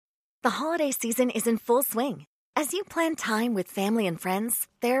The holiday season is in full swing. As you plan time with family and friends,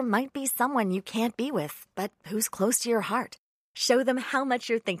 there might be someone you can't be with, but who's close to your heart. Show them how much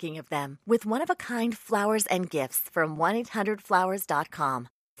you're thinking of them with one-of-a-kind flowers and gifts from 1-800-Flowers.com.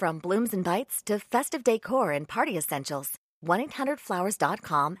 From blooms and bites to festive decor and party essentials,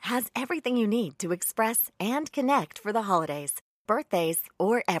 1-800-Flowers.com has everything you need to express and connect for the holidays, birthdays,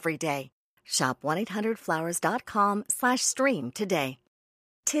 or every day. Shop 1-800-Flowers.com/stream today.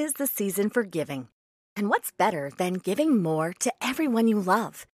 'Tis the season for giving. And what's better than giving more to everyone you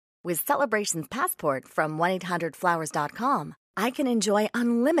love? With Celebrations Passport from 1-800-Flowers.com, I can enjoy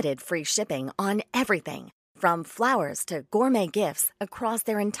unlimited free shipping on everything, from flowers to gourmet gifts across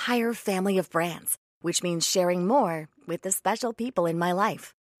their entire family of brands, which means sharing more with the special people in my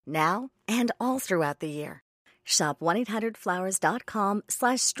life, now and all throughout the year. Shop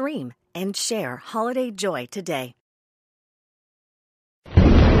 1-800-Flowers.com/stream and share holiday joy today.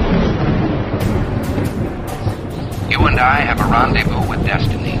 You and I have a rendezvous with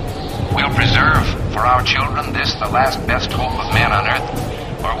destiny. We'll preserve for our children this, the last best hope of man on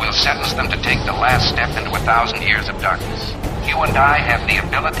earth, or we'll sentence them to take the last step into 1,000 years of darkness. You and I have the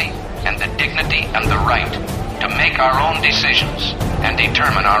ability and the dignity and the right to make our own decisions and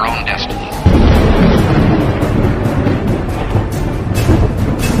determine our own destiny.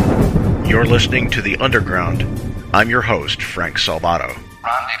 You're listening to The Underground. I'm your host, Frank Salvato.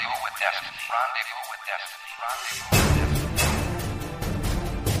 Rendezvous with destiny. Rendezvous with destiny. Rendezvous with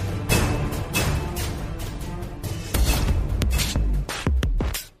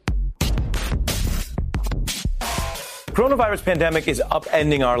The coronavirus pandemic is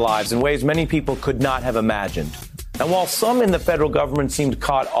upending our lives in ways many people could not have imagined. And while some in the federal government seemed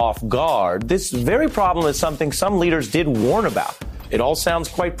caught off guard, this very problem is something some leaders did warn about. It all sounds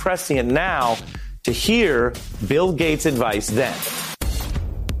quite prescient now to hear Bill Gates' advice then.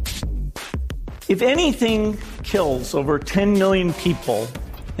 If anything kills over 10 million people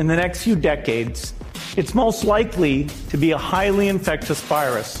in the next few decades, it's most likely to be a highly infectious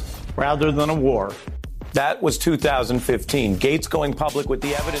virus rather than a war. That was 2015. Gates going public with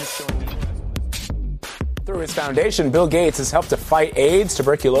the evidence showing. Through his foundation, Bill Gates has helped to fight AIDS,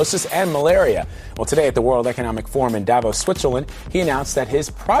 tuberculosis, and malaria. Well, today at the World Economic Forum in Davos, Switzerland, he announced that his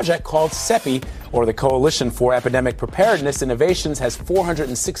project called CEPI, or the Coalition for Epidemic Preparedness Innovations, has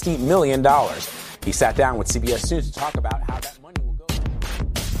 $460 million. He sat down with CBS News to talk about how that money will go.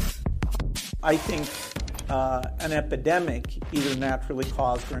 I think an epidemic, either naturally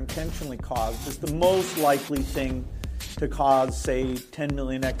caused or intentionally caused, is the most likely thing to cause, say, 10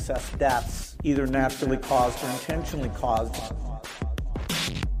 million excess deaths, either naturally caused or intentionally caused.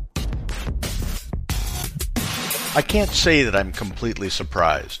 I can't say that I'm completely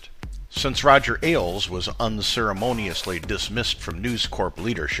surprised. Since Roger Ailes was unceremoniously dismissed from News Corp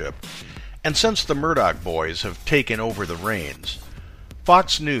leadership, and since the Murdoch boys have taken over the reins,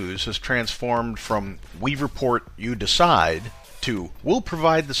 Fox News has transformed from "we report, you decide" to "we'll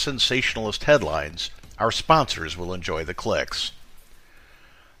provide the sensationalist headlines, our sponsors will enjoy the clicks."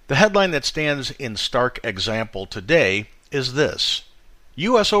 The headline that stands in stark example today is this: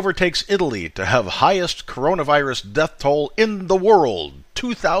 U.S. overtakes Italy to have highest coronavirus death toll in the world,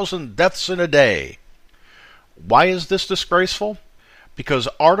 2,000 deaths in a day. Why is this disgraceful? Because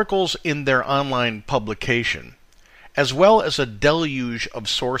articles in their online publication, as well as a deluge of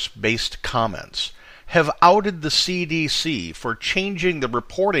source-based comments, have outed the CDC for changing the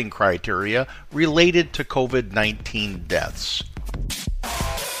reporting criteria related to COVID-19 deaths.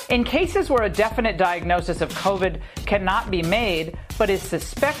 In cases where a definite diagnosis of COVID cannot be made, but is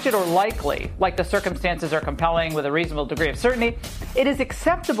suspected or likely, like the circumstances are compelling with a reasonable degree of certainty, it is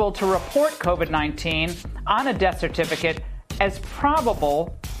acceptable to report COVID-19 on a death certificate as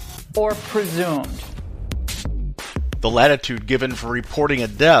probable or presumed. The latitude given for reporting a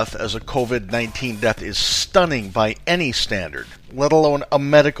death as a COVID-19 death is stunning by any standard, let alone a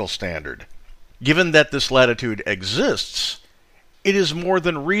medical standard. Given that this latitude exists, it is more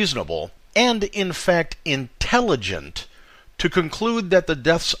than reasonable, and in fact intelligent, to conclude that the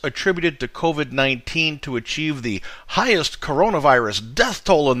deaths attributed to COVID-19 to achieve the highest coronavirus death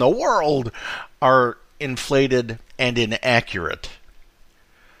toll in the world are inflated and inaccurate.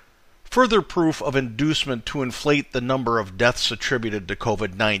 Further proof of inducement to inflate the number of deaths attributed to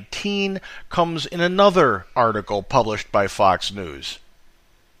COVID-19 comes in another article published by Fox News.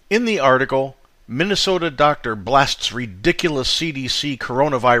 In the article, Minnesota doctor blasts ridiculous CDC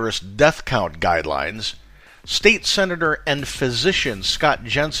coronavirus death count guidelines. State Senator and physician Scott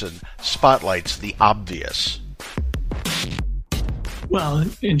Jensen spotlights the obvious. Well,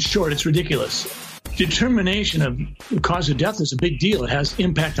 in short, it's ridiculous. determination of the cause of death is a big deal. It has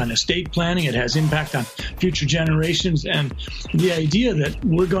impact on estate planning. It has impact on future generations. And the idea that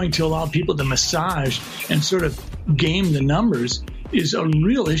we're going to allow people to massage and sort of game the numbers is a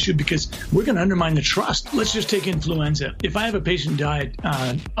real issue, because we're going to undermine the trust. Let's just take influenza. If I have a patient died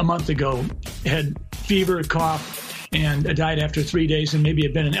a month ago, had fever, cough, and died after 3 days, and maybe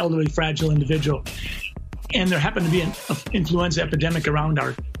had been an elderly, fragile individual, and there happened to be an influenza epidemic around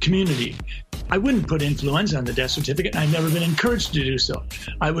our community, I wouldn't put influenza on the death certificate, and I've never been encouraged to do so.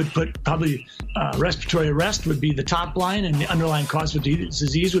 I would put probably respiratory arrest would be the top line, and the underlying cause of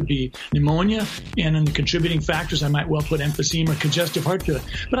disease would be pneumonia, and in the contributing factors, I might well put emphysema or congestive heart failure.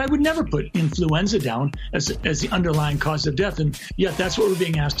 But I would never put influenza down as the underlying cause of death, and yet that's what we're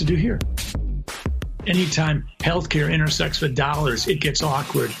being asked to do here. Anytime healthcare intersects with dollars, it gets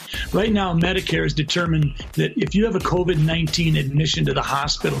awkward. Right now, Medicare has determined that if you have a COVID-19 admission to the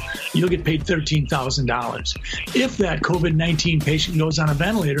hospital, you'll get paid $13,000. If that COVID-19 patient goes on a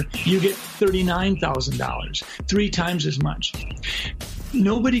ventilator, you get $39,000, 3 times as much.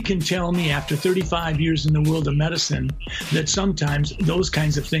 Nobody can tell me after 35 years in the world of medicine that sometimes those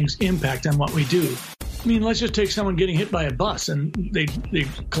kinds of things impact on what we do. I mean, let's just take someone getting hit by a bus and they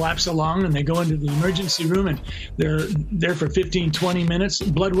collapse a lung and they go into the emergency room and they're there for 15, 20 minutes.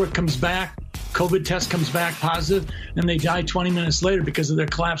 Blood work comes back, COVID test comes back positive, and they die 20 minutes later because of their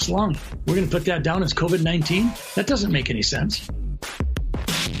collapsed lung. We're going to put that down as COVID-19? That doesn't make any sense.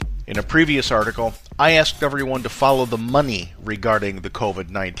 In a previous article, I asked everyone to follow the money regarding the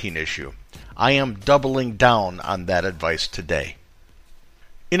COVID-19 issue. I am doubling down on that advice today.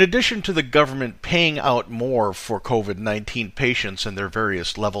 In addition to the government paying out more for COVID-19 patients and their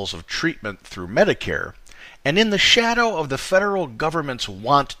various levels of treatment through Medicare, and in the shadow of the federal government's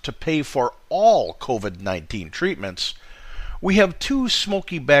want to pay for all COVID-19 treatments, we have 2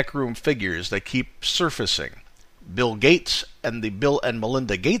 smoky backroom figures that keep surfacing: Bill Gates and the Bill and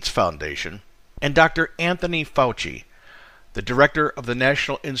Melinda Gates Foundation, and Dr. Anthony Fauci, the director of the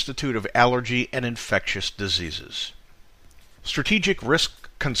National Institute of Allergy and Infectious Diseases. Strategic risk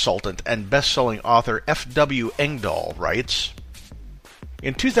consultant and best-selling author F.W. Engdahl writes,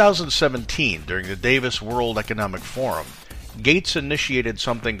 in 2017, during the Davos World Economic Forum, Gates initiated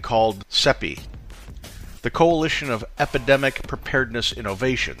something called CEPI, the Coalition of Epidemic Preparedness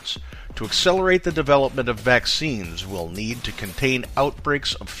Innovations, to accelerate the development of vaccines we'll need to contain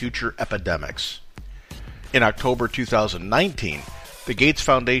outbreaks of future epidemics. In October 2019, the Gates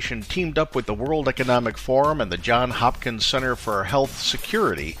Foundation teamed up with the World Economic Forum and the Johns Hopkins Center for Health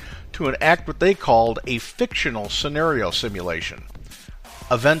Security to enact what they called a fictional scenario simulation.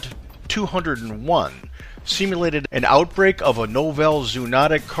 Event 201 simulated an outbreak of a novel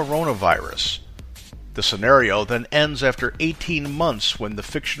zoonotic coronavirus. The scenario then ends after 18 months when the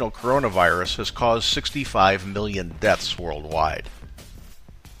fictional coronavirus has caused 65 million deaths worldwide.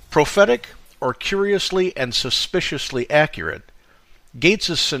 Prophetic, or curiously and suspiciously accurate,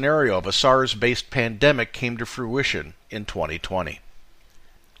 Gates' scenario of a SARS-based pandemic came to fruition in 2020.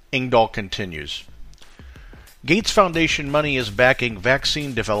 Engdahl continues, Gates Foundation money is backing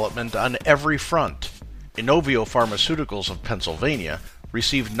vaccine development on every front. Inovio Pharmaceuticals of Pennsylvania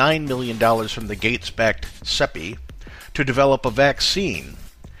received $9 million from the Gates-backed CEPI to develop a vaccine,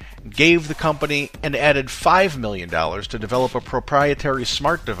 gave the company an added $5 million to develop a proprietary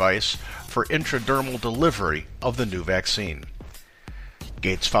smart device for intradermal delivery of the new vaccine.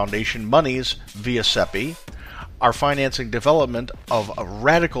 Gates Foundation monies via CEPI are financing development of a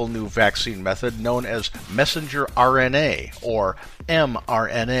radical new vaccine method known as messenger RNA, or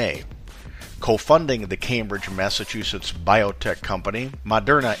mRNA, co-funding the Cambridge, Massachusetts biotech company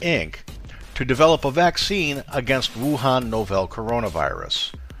Moderna Inc. to develop a vaccine against Wuhan novel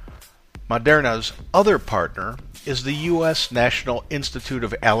coronavirus. Moderna's other partner is the U.S. National Institute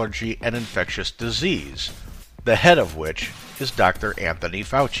of Allergy and Infectious Disease, the head of which is Dr. Anthony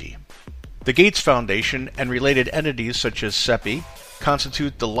Fauci. The Gates Foundation and related entities such as CEPI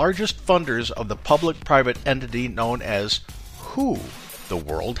constitute the largest funders of the public-private entity known as WHO, the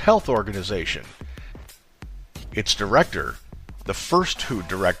World Health Organization. Its director, the first WHO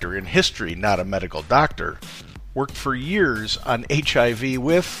director in history, not a medical doctor, worked for years on HIV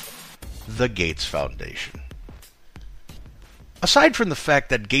with the Gates Foundation. Aside from the fact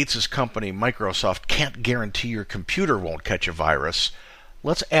that Gates' company, Microsoft, can't guarantee your computer won't catch a virus,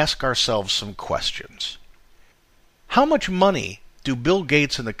 let's ask ourselves some questions. How much money do Bill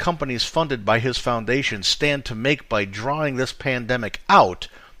Gates and the companies funded by his foundation stand to make by drawing this pandemic out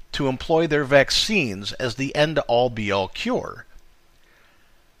to employ their vaccines as the end-all be-all cure?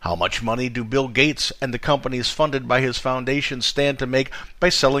 How much money do Bill Gates and the companies funded by his foundation stand to make by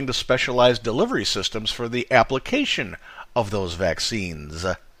selling the specialized delivery systems for the application of those vaccines,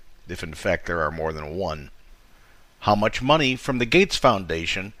 if in fact there are more than one? How much money from the Gates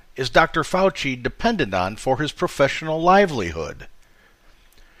Foundation is Dr. Fauci dependent on for his professional livelihood?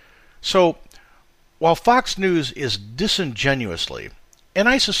 So, while Fox News is disingenuously, and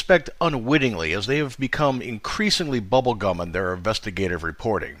I suspect unwittingly as they have become increasingly bubblegum in their investigative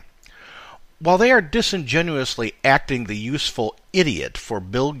reporting, while they are disingenuously acting the useful idiot for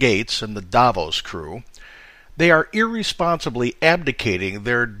Bill Gates and the Davos crew, they are irresponsibly abdicating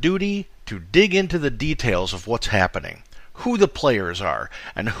their duty to dig into the details of what's happening, who the players are,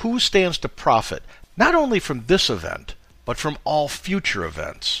 and who stands to profit not only from this event, but from all future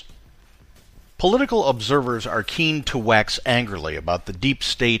events. Political observers are keen to wax angrily about the deep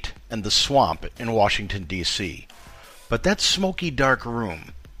state and the swamp in Washington, D.C. But that smoky dark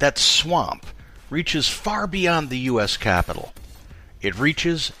room, that swamp, reaches far beyond the U.S. Capitol. It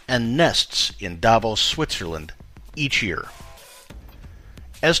reaches and nests in Davos, Switzerland, each year.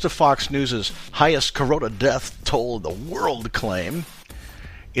 As to Fox News' highest corona death toll in the world claim,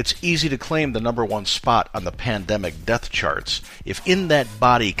 it's easy to claim the number one spot on the pandemic death charts if in that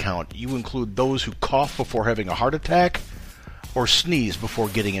body count you include those who cough before having a heart attack or sneeze before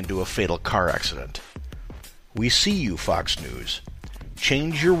getting into a fatal car accident. We see you, Fox News.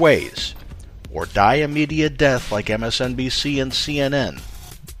 Change your ways, or die a media death like MSNBC and CNN,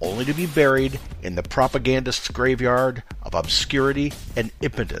 only to be buried in the propagandist's graveyard of obscurity and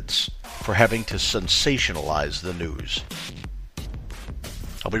impotence for having to sensationalize the news.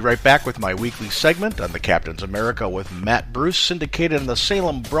 I'll be right back with my weekly segment on the Captain's America with Matt Bruce, syndicated on the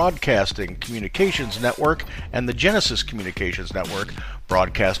Salem Broadcasting Communications Network and the Genesis Communications Network,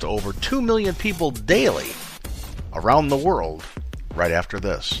 broadcast to over 2 million people daily around the world, right after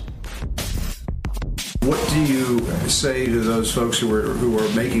this. What do you say to those folks who are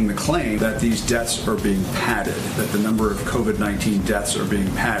making the claim that these deaths are being padded, that the number of COVID-19 deaths are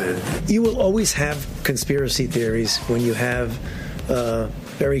being padded? You will always have conspiracy theories when you have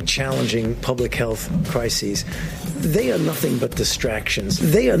very challenging public health crises. They are nothing but distractions.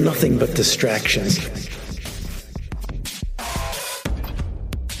 They are nothing but distractions.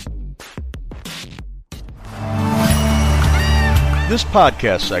 This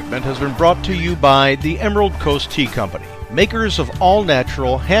podcast segment has been brought to you by the Emerald Coast Tea Company, makers of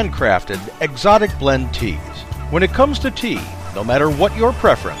all-natural, handcrafted, exotic blend teas. When it comes to tea, no matter what your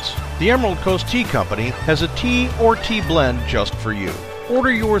preference, the Emerald Coast Tea Company has a tea or tea blend just for you.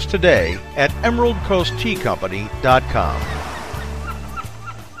 Order yours today at emeraldcoastteacompany.com.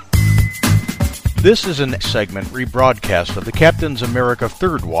 This is a segment rebroadcast of the Captain's America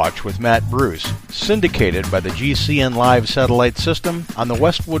Third Watch with Matt Bruce, syndicated by the GCN Live satellite system on the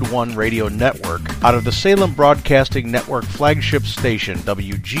Westwood One radio network out of the Salem Broadcasting Network flagship station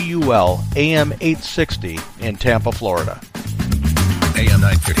WGUL AM 860 in Tampa, Florida. AM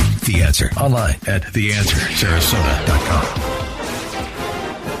 950, The Answer. Online at theanswersarasota.com.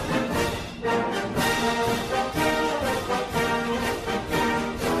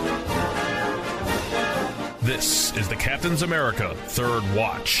 This is the Captain's America Third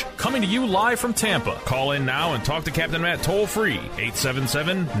Watch, coming to you live from Tampa. Call in now and talk to Captain Matt toll-free,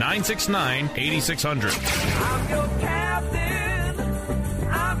 877-969-8600. I'm your captain.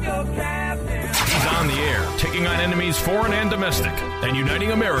 I'm your captain. He's on the air, taking on enemies foreign and domestic, and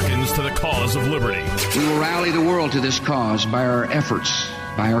uniting Americans to the cause of liberty. We will rally the world to this cause by our efforts,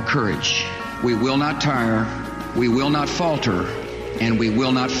 by our courage. We will not tire, we will not falter, and we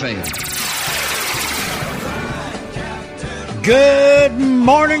will not fail. Good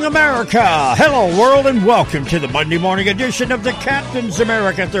morning, America. Hello, world, and welcome to the Monday morning edition of the Captain's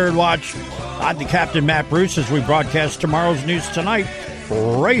America Third Watch. I'm the Captain, Matt Bruce, as we broadcast tomorrow's news tonight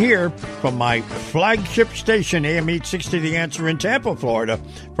right here from my flagship station, AM 860 The Answer in Tampa, Florida,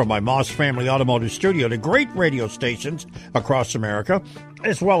 from my Moss Family Automotive Studio to great radio stations across America,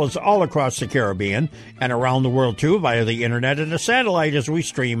 as well as all across the Caribbean and around the world, too, via the internet and the satellite as we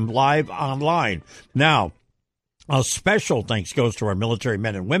stream live online. Now, a special thanks goes to our military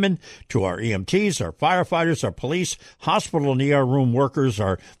men and women, to our EMTs, our firefighters, our police, hospital and ER room workers,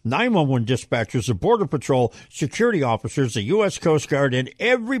 our 911 dispatchers, the Border Patrol, security officers, the U.S. Coast Guard, and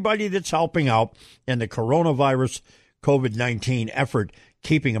everybody that's helping out in the coronavirus COVID-19 effort,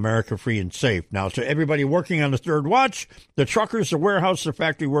 keeping America free and safe. Now, to everybody working on the Third Watch, the truckers, the warehouse, the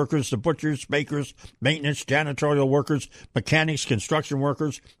factory workers, the butchers, bakers, maintenance, janitorial workers, mechanics, construction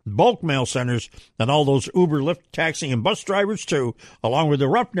workers, bulk mail centers, and all those Uber, Lyft, taxi, and bus drivers, too, along with the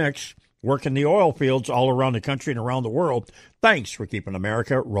roughnecks working the oil fields all around the country and around the world. Thanks for keeping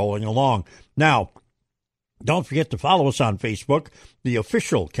America rolling along. Now, don't forget to follow us on Facebook, the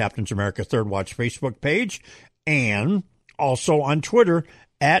official Captain's America Third Watch Facebook page, and also on Twitter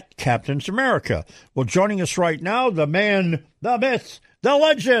at Captain's America. Well, joining us right now, the man, the myth, the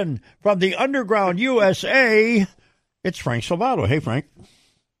legend from the underground USA, it's Frank Salvato. Hey, Frank.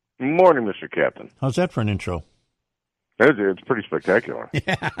 Good morning, Mr. Captain. How's that for an intro? It's pretty spectacular.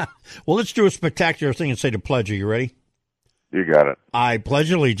 Yeah. Well, let's do a spectacular thing and say the pledge. Are you ready? You got it. I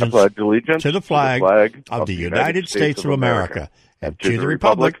pledge allegiance, to the flag of the United States of America and to the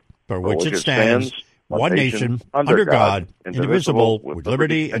republic for which it stands, one nation, under God, indivisible, with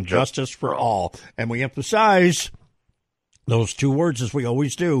liberty and justice for all. And we emphasize those two words, as we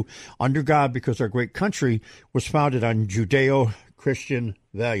always do, under God, because our great country was founded on Judeo-Christian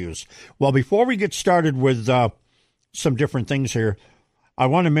values. Well, before we get started with some different things here, I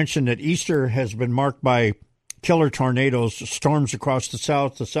want to mention that Easter has been marked by killer tornadoes, storms across the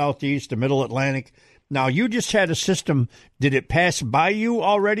south, the southeast, the middle Atlantic. Now, you just had a system. Did it pass by you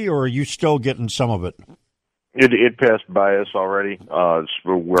already, or are you still getting some of it? It passed by us already.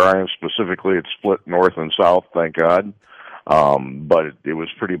 Where I am specifically, it's split north and south, thank God. But it was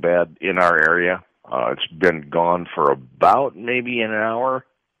pretty bad in our area. It's been gone for about maybe an hour.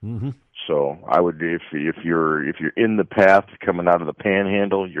 Mm-hmm. So I would, if you're in the path coming out of the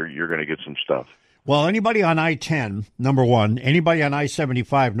Panhandle, you're going to get some stuff. Well, anybody on I-10, number one, anybody on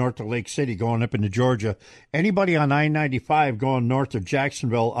I-75 north of Lake City going up into Georgia, anybody on I-95 going north of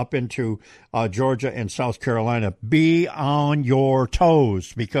Jacksonville up into Georgia and South Carolina, be on your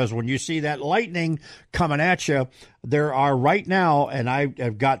toes, because when you see that lightning coming at you, there are right now, and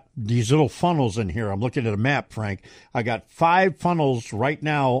I've got these little funnels in here. I'm looking at a map, Frank. I got 5 funnels right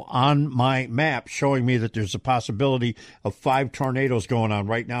now on my map showing me that there's a possibility of 5 tornadoes going on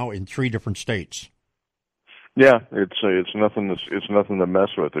right now in 3 different states. Yeah, it's nothing to mess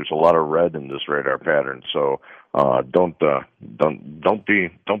with. There's a lot of red in this radar pattern, so don't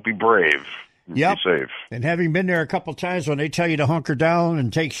be brave. Yep. Be safe. And having been there a couple times, when they tell you to hunker down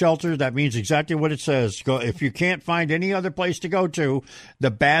and take shelter, that means exactly what it says. Go if you can't find any other place to go to,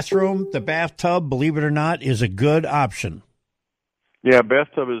 the bathroom, the bathtub, believe it or not, is a good option. Yeah,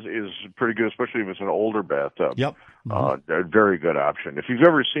 bathtub is pretty good, especially if it's an older bathtub. Yep. Mm-hmm. A very good option. If you've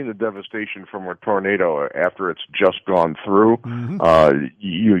ever seen the devastation from a tornado after it's just gone through, mm-hmm.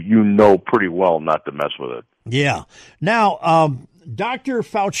 You know pretty well not to mess with it. Yeah. Now, Dr.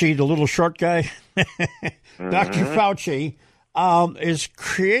 Fauci, the little short guy, mm-hmm. Dr. Fauci is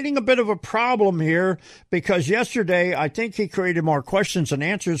creating a bit of a problem here, because yesterday I think he created more questions than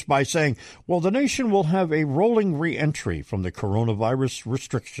answers by saying, well, the nation will have a rolling reentry from the coronavirus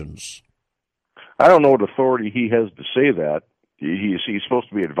restrictions. I don't know what authority he has to say that. He's supposed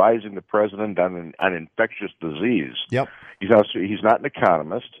to be advising the president on infectious disease. Yep. He's not an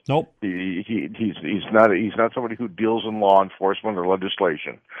economist. Nope. He's not somebody who deals in law enforcement or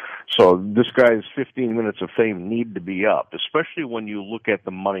legislation. So this guy's 15 minutes of fame need to be up, especially when you look at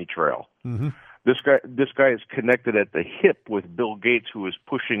the money trail. Mm-hmm. This guy is connected at the hip with Bill Gates, who is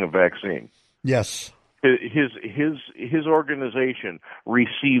pushing a vaccine. Yes. His organization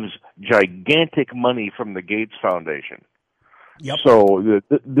receives gigantic money from the Gates Foundation. Yep. So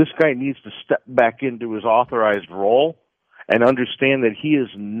this guy needs to step back into his authorized role and understand that he is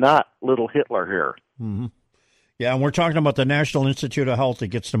not little Hitler here. Mm-hmm. Yeah, and we're talking about the National Institute of Health that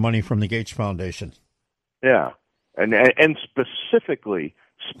gets the money from the Gates Foundation. Yeah, and specifically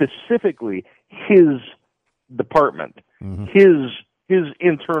his department, mm-hmm. his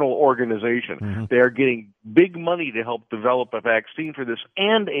internal organization. Mm-hmm. They are getting big money to help develop a vaccine for this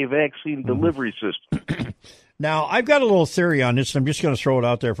and a vaccine delivery system. Now, I've got a little theory on this, and I'm just going to throw it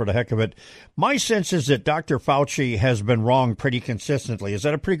out there for the heck of it. My sense is that Dr. Fauci has been wrong pretty consistently. Is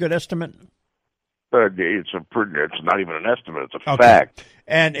that a pretty good estimate? It's not even an estimate. It's a fact.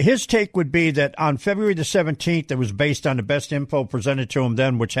 And his take would be that on February the 17th, it was based on the best info presented to him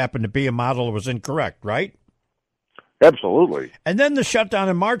then, which happened to be a model that was incorrect, right? Absolutely. And then the shutdown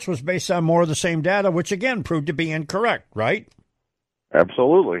in March was based on more of the same data, which again proved to be incorrect, right?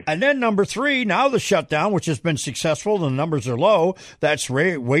 Absolutely. And then number 3, now the shutdown, which has been successful, the numbers are low. That's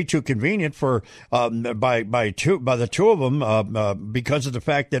way too convenient for by the two of them because of the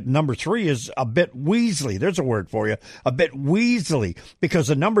fact that number 3 is a bit weaselly. There's a word for you, a bit weaselly, because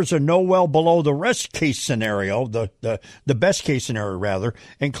the numbers are well below the worst case scenario, the best case scenario rather,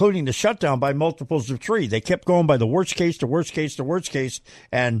 including the shutdown by multiples of 3. They kept going by the worst case, the worst case, the worst case,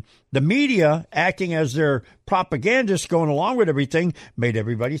 and the media, acting as their propagandists going along with everything, made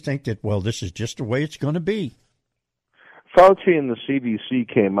everybody think that, well, this is just the way it's going to be. Fauci and the CDC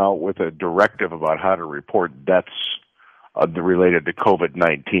came out with a directive about how to report deaths related to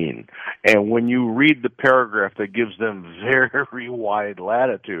COVID-19. And when you read the paragraph that gives them very wide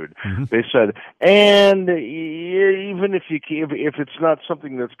latitude, they said, and even if it's not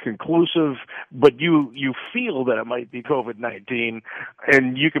something that's conclusive, but you feel that it might be COVID-19,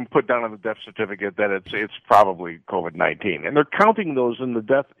 and you can put down on the death certificate that it's probably COVID-19. And they're counting those in the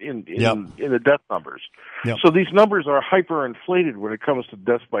death in the death numbers. Yep. So these numbers are hyperinflated when it comes to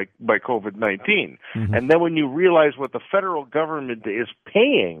deaths by COVID-19. And then when you realize what the federal government is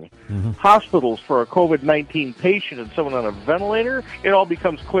paying hospitals for a COVID-19 patient and someone on a ventilator, it all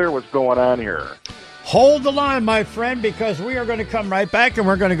becomes clear what's going on here. Hold the line, my friend, because we are going to come right back and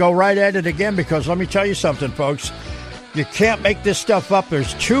we're going to go right at it again, because let me tell you something, folks. You can't make this stuff up.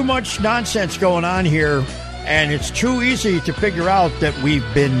 There's too much nonsense going on here, and it's too easy to figure out that we've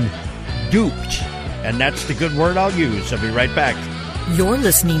been duped. And that's the good word I'll use. I'll be right back. You're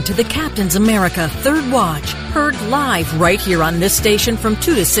listening to the Captain's America Third Watch, heard live right here on this station from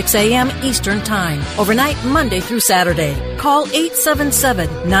 2 to 6 a.m. Eastern Time, overnight Monday through Saturday. Call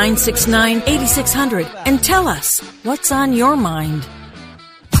 877-969-8600 and tell us what's on your mind.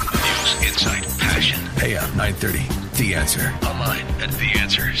 News, insight, passion. AM 930, The Answer. Online at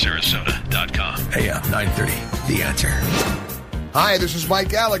TheAnswerSarasota.com. AM 930, The Answer. Hi, this is Mike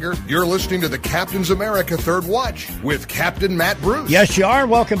Gallagher. You're listening to the Captain's America Third Watch with Captain Matt Bruce. Yes, you are.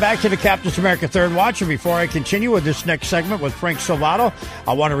 Welcome back to the Captain's America Third Watch. And before I continue with this next segment with Frank Salvato,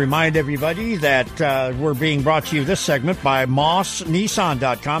 I want to remind everybody that we're being brought to you this segment by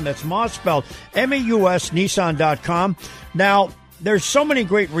MausNissan.com. That's Maus spelled M-A-U-S, Nissan.com. Now, there's so many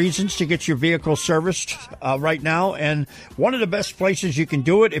great reasons to get your vehicle serviced right now, and one of the best places you can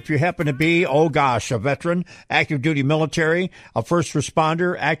do it if you happen to be, a veteran, active duty military, a first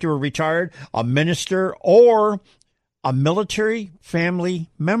responder, active or retired, a minister, or a military family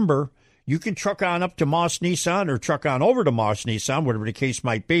member. You can truck on up to Maus Nissan or truck on over to Maus Nissan, whatever the case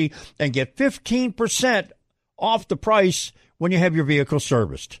might be, and get 15% off the price when you have your vehicle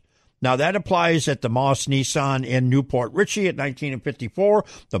serviced. Now, that applies at the Maus Nissan in Newport Richey at 19 and 54,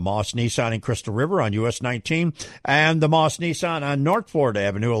 the Maus Nissan in Crystal River on US 19, and the Maus Nissan on North Florida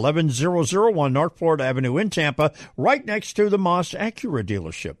Avenue, 11001 North Florida Avenue in Tampa, right next to the Maus Acura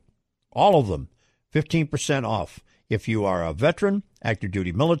dealership. All of them, 15% off. If you are a veteran, active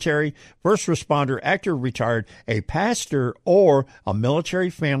duty military, first responder, active retired, a pastor, or a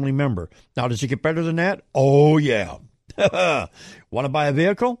military family member. Now, does it get better than that? Oh, yeah. Want to buy a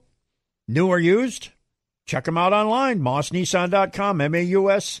vehicle? New or used? Check them out online, MausNissan.com,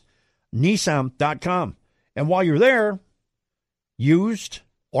 M-A-U-S, Nissan.com. And while you're there, used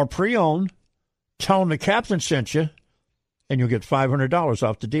or pre-owned, tell them the captain sent you, and you'll get $500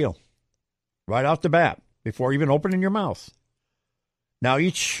 off the deal. Right off the bat, before even opening your mouth. Now,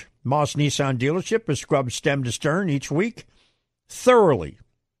 each Maus Nissan dealership is scrubbed stem to stern each week, thoroughly.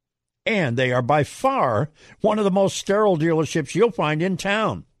 And they are by far one of the most sterile dealerships you'll find in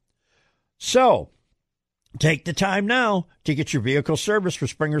town. So, take the time now to get your vehicle serviced for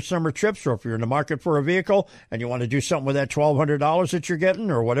spring or summer trips, or if you're in the market for a vehicle and you want to do something with that $1,200 that you're getting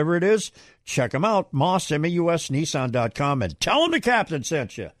or whatever it is, check them out, Maus, M-A-U-S, Nissan.com, and tell them the captain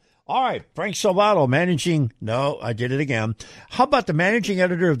sent you. All right, Frank Salvato, How about the managing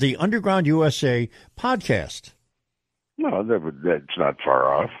editor of the Underground USA podcast? No, that's not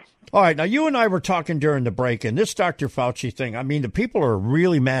far off. All right, now you and I were talking during the break, and this Dr. Fauci thing, I mean, the people are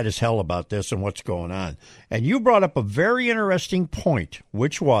really mad as hell about this and what's going on. And you brought up a very interesting point,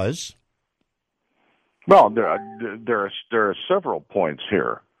 which was? Well, there are several points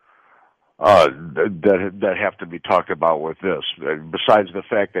here that have to be talked about with this, besides the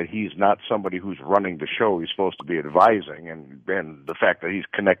fact that he's not somebody who's running the show he's supposed to be advising, and the fact that he's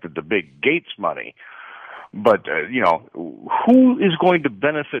connected to big Gates money. But, who is going to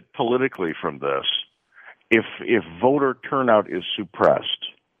benefit politically from this if voter turnout is suppressed?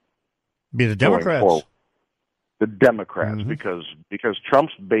 Be the Democrats. The Democrats, because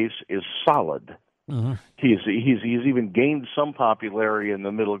Trump's base is solid. Mm-hmm. He's even gained some popularity in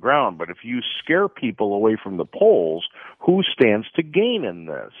the middle ground. But if you scare people away from the polls, who stands to gain in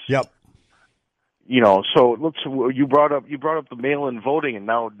this? Yep. So you brought up the mail-in voting, and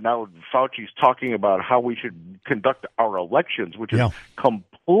now Fauci's talking about how we should conduct our elections, which is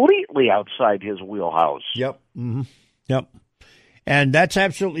completely outside his wheelhouse. Yep. Mm-hmm. Yep. And that's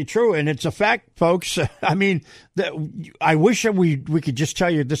absolutely true. And it's a fact, folks. I mean, I wish that we could just tell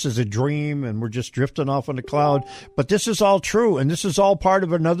you this is a dream and we're just drifting off on the cloud. But this is all true. And this is all part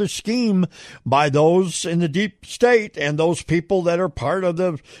of another scheme by those in the deep state and those people that are part of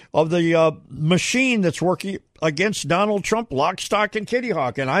the machine that's working against Donald Trump, lock, stock, and Kitty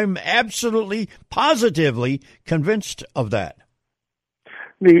Hawk. And I'm absolutely, positively convinced of that.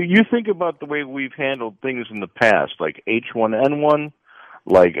 You think about the way we've handled things in the past, like H1N1,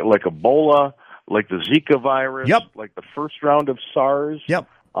 like Ebola, like the Zika virus, like the first round of SARS,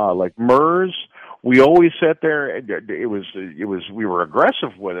 like MERS. We always sat there. We were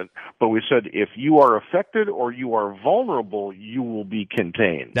aggressive with it, but we said if you are affected or you are vulnerable, you will be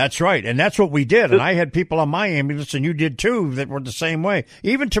contained. That's right, and that's what we did. And I had people on my ambulance, and you did too, that were the same way.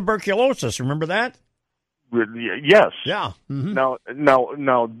 Even tuberculosis. Remember that? Yes. Yeah. Mm-hmm. Now,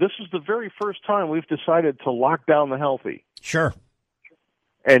 this is the very first time we've decided to lock down the healthy. Sure.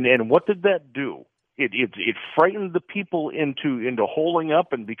 And what did that do? It frightened the people into holing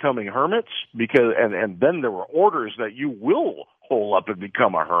up and becoming hermits because and then there were orders that you will hole up and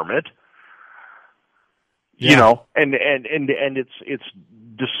become a hermit. Yeah. You know, and it's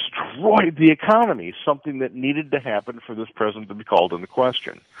destroyed the economy, something that needed to happen for this president to be called into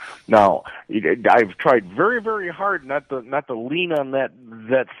question. Now, I've tried very, very hard not to lean on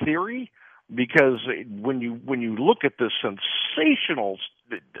that theory, because when you look at this sensational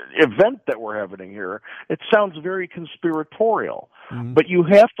event that we're having here, it sounds very conspiratorial. Mm-hmm. But you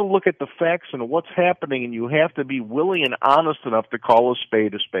have to look at the facts and what's happening, and you have to be willing and honest enough to call a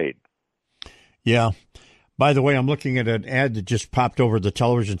spade a spade. Yeah. By the way, I'm looking at an ad that just popped over the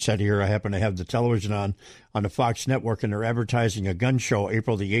television set here. I happen to have the television on the Fox network, and they're advertising a gun show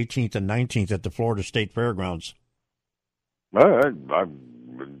April the 18th and 19th at the Florida State Fairgrounds. They've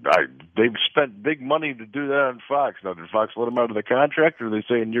spent big money to do that on Fox. Now, did Fox let them out of the contract, or are they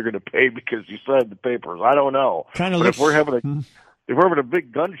saying you're going to pay because you signed the papers? I don't know. If we're having a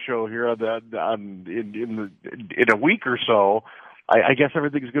big gun show here in a week or so, I guess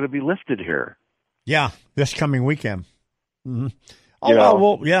everything's going to be lifted here. Yeah, this coming weekend. Mm-hmm.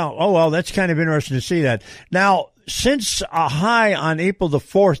 Well, that's kind of interesting to see that. Now, since a high on April the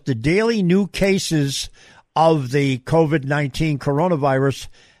 4th, the daily new cases of the COVID-19 coronavirus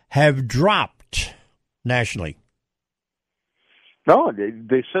have dropped nationally. No,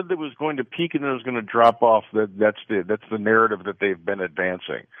 they said that it was going to peak and then it was going to drop off. That's the narrative that they've been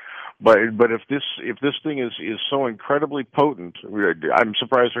advancing. But if this thing is so incredibly potent, I'm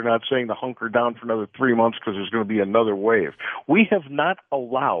surprised they're not saying to hunker down for another 3 months because there's going to be another wave. We have not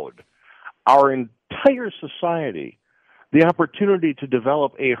allowed our entire society the opportunity to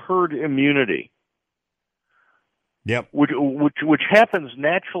develop a herd immunity. Yep. Which happens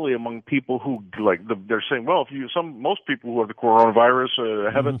naturally among people who they're saying, well, most people who have the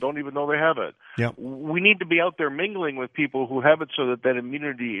coronavirus have it, don't even know they have it. Yep. We need to be out there mingling with people who have it so that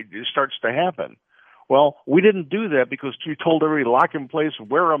immunity starts to happen. Well, we didn't do that because you told everybody lock in place,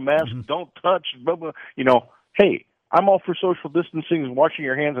 wear a mask, don't touch, blah, blah. Hey, I'm all for social distancing and washing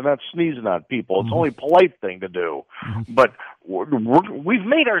your hands and not sneezing on people. It's only a polite thing to do. But we've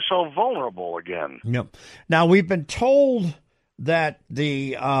made ourselves vulnerable again. Yep. Now, we've been told that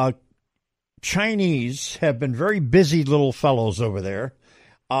the Chinese have been very busy little fellows over there,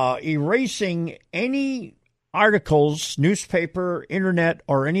 erasing any articles, newspaper, internet,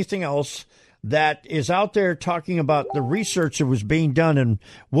 or anything else that is out there talking about the research that was being done in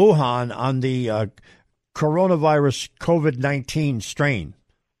Wuhan on the coronavirus COVID-19 strain.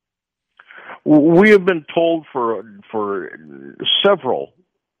 We have been told for several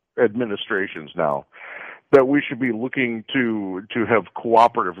administrations now that we should be looking to have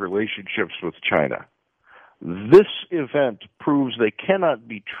cooperative relationships with China. This event proves they cannot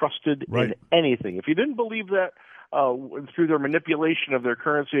be trusted in anything. If you didn't believe that through their manipulation of their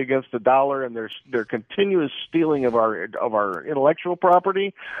currency against the dollar and their continuous stealing of our intellectual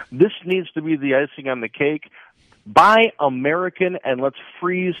property, this needs to be the icing on the cake. Buy American and let's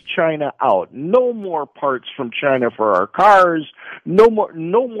freeze China out. No more parts from China for our cars. No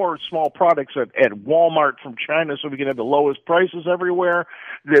more small products at Walmart from China so we can have the lowest prices everywhere.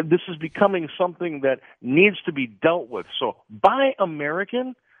 This is becoming something that needs to be dealt with. So buy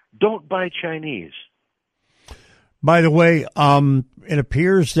American, don't buy Chinese. By the way, it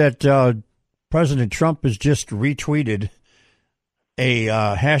appears that President Trump has just retweeted a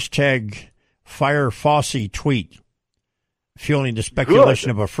hashtag Fire Fauci tweet, fueling the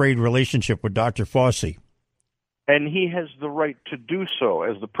speculation of a frayed relationship with Dr. Fauci. And he has the right to do so.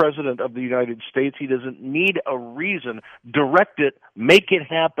 As the President of the United States, he doesn't need a reason. Direct it, make it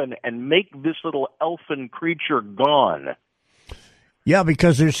happen, and make this little elfin creature gone. Yeah,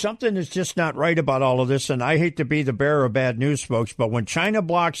 because there's something that's just not right about all of this, and I hate to be the bearer of bad news, folks, but when China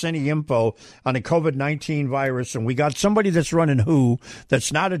blocks any info on the COVID-19 virus, and we got somebody that's running WHO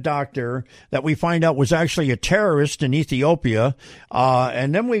that's not a doctor, that we find out was actually a terrorist in Ethiopia,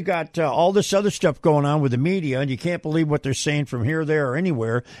 and then we got all this other stuff going on with the media, and you can't believe what they're saying from here, there, or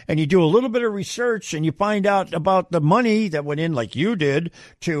anywhere, and you do a little bit of research, and you find out about the money that went in, like you did,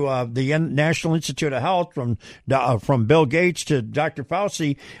 to the National Institute of Health, from Bill Gates to Dr.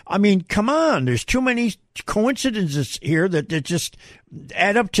 Fauci. I mean, come on. There's too many coincidences here that just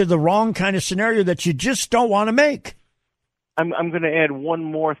add up to the wrong kind of scenario that you just don't want to make. I'm going to add one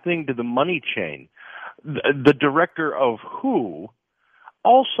more thing to the money chain. The director of WHO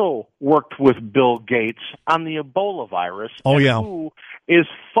also worked with Bill Gates on the Ebola virus. Oh, yeah. WHO is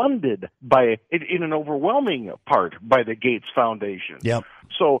funded in an overwhelming part by the Gates Foundation. Yep.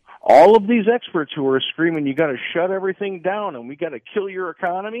 So all of these experts who are screaming, you got to shut everything down and we got to kill your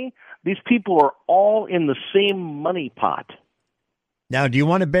economy, these people are all in the same money pot. Now, do you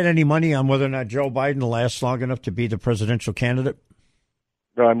want to bet any money on whether or not Joe Biden lasts long enough to be the presidential candidate?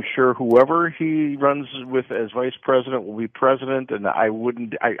 I'm sure whoever he runs with as vice president will be president, and it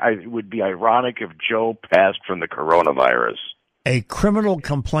would be ironic if Joe passed from the coronavirus. A criminal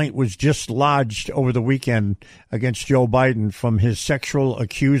complaint was just lodged over the weekend against Joe Biden from his sexual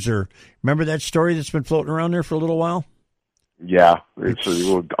accuser. Remember that story that's been floating around there for a little while? Yeah, it's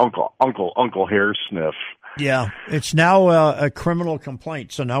Uncle Hair Sniff. Yeah, it's now a criminal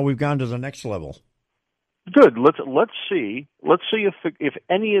complaint, so now we've gone to the next level. Good. Let's see if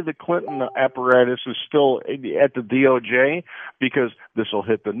any of the Clinton apparatus is still at the DOJ, because this will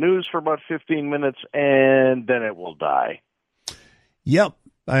hit the news for about 15 minutes and then it will die. Yep.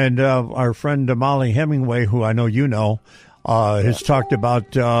 And our friend Molly Hemingway, who I know you know, has talked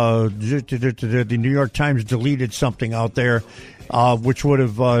about the New York Times deleted something out there, which would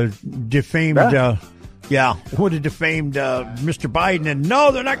have defamed. Would have defamed Mr. Biden. And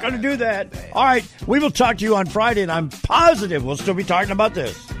no, they're not going to do that. All right, we will talk to you on Friday, and I'm positive we'll still be talking about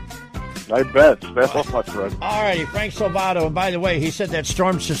this. I bet. That's all much, Fred. All righty, Frank Salvato. And by the way, he said that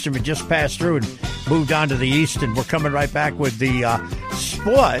storm system had just passed through and moved on to the east, and we're coming right back with the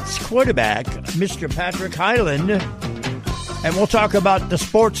sports quarterback, Mr. Patrick Hyland. And we'll talk about the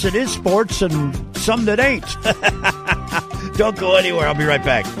sports that is sports and some that ain't. Don't go anywhere. I'll be right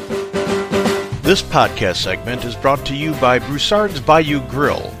back. This podcast segment is brought to you by Broussard's Bayou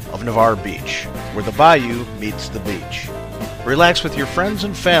Grill of Navarre Beach, where the bayou meets the beach. Relax with your friends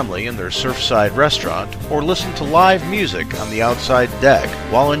and family in their surfside restaurant, or listen to live music on the outside deck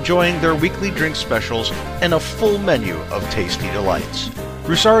while enjoying their weekly drink specials and a full menu of tasty delights.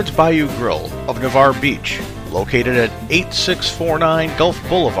 Broussard's Bayou Grill of Navarre Beach, located at 8649 Gulf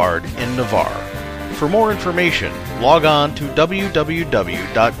Boulevard in Navarre. For more information, log on to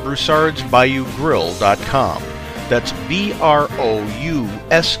www.broussardsbayougrill.com. That's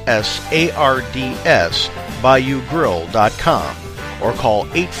BROUSSARDS BayouGrill.com, or call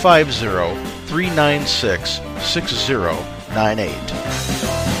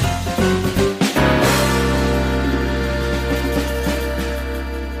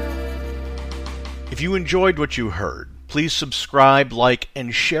If you enjoyed what you heard, please subscribe, like,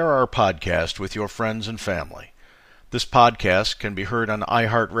 and share our podcast with your friends and family. This podcast can be heard on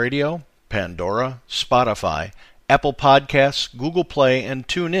iHeartRadio, Pandora, Spotify, Apple Podcasts, Google Play, and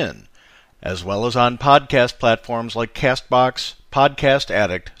TuneIn, as well as on podcast platforms like CastBox, Podcast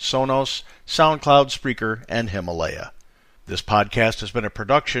Addict, Sonos, SoundCloud, Spreaker, and Himalaya. This podcast has been a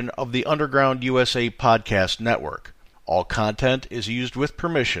production of the Underground USA Podcast Network. All content is used with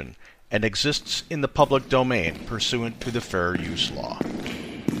permission and exists in the public domain pursuant to the Fair Use Law.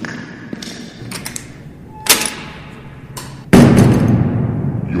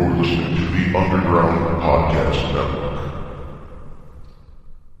 You're listening to the Underground Podcast Network.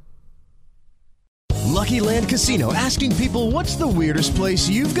 Lucky Land Casino, asking people, what's the weirdest place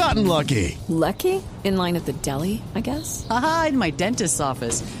you've gotten lucky? Lucky? In line at the deli, I guess? Aha, in my dentist's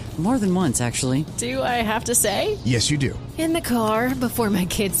office. More than once, actually. Do I have to say? Yes, you do. In the car before my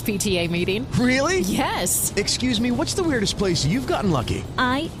kids' PTA meeting. Really? Yes. Excuse me, what's the weirdest place you've gotten lucky?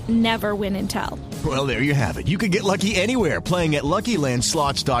 I never win and tell. Well, there you have it. You can get lucky anywhere, playing at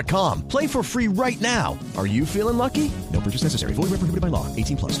LuckyLandSlots.com. Play for free right now. Are you feeling lucky? No purchase necessary. Void where prohibited by law.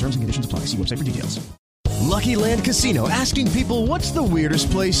 18+. Terms and conditions apply. See website for details. Lucky Land Casino, asking people, what's the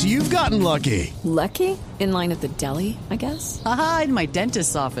weirdest place you've gotten lucky? Lucky? In line at the deli, I guess? Aha, in my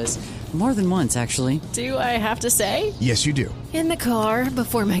dentist's office. More than once, actually. Do I have to say? Yes, you do. In the car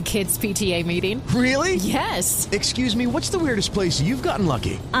before my kids' PTA meeting. Really? Yes. Excuse me, what's the weirdest place you've gotten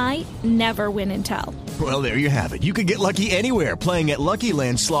lucky? I never win and tell. Well, there you have it. You can get lucky anywhere, playing at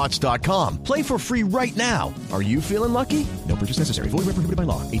LuckyLandSlots.com. Play for free right now. Are you feeling lucky? No purchase necessary. Void where prohibited by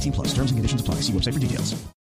law. 18 plus. Terms and conditions apply. See website for details.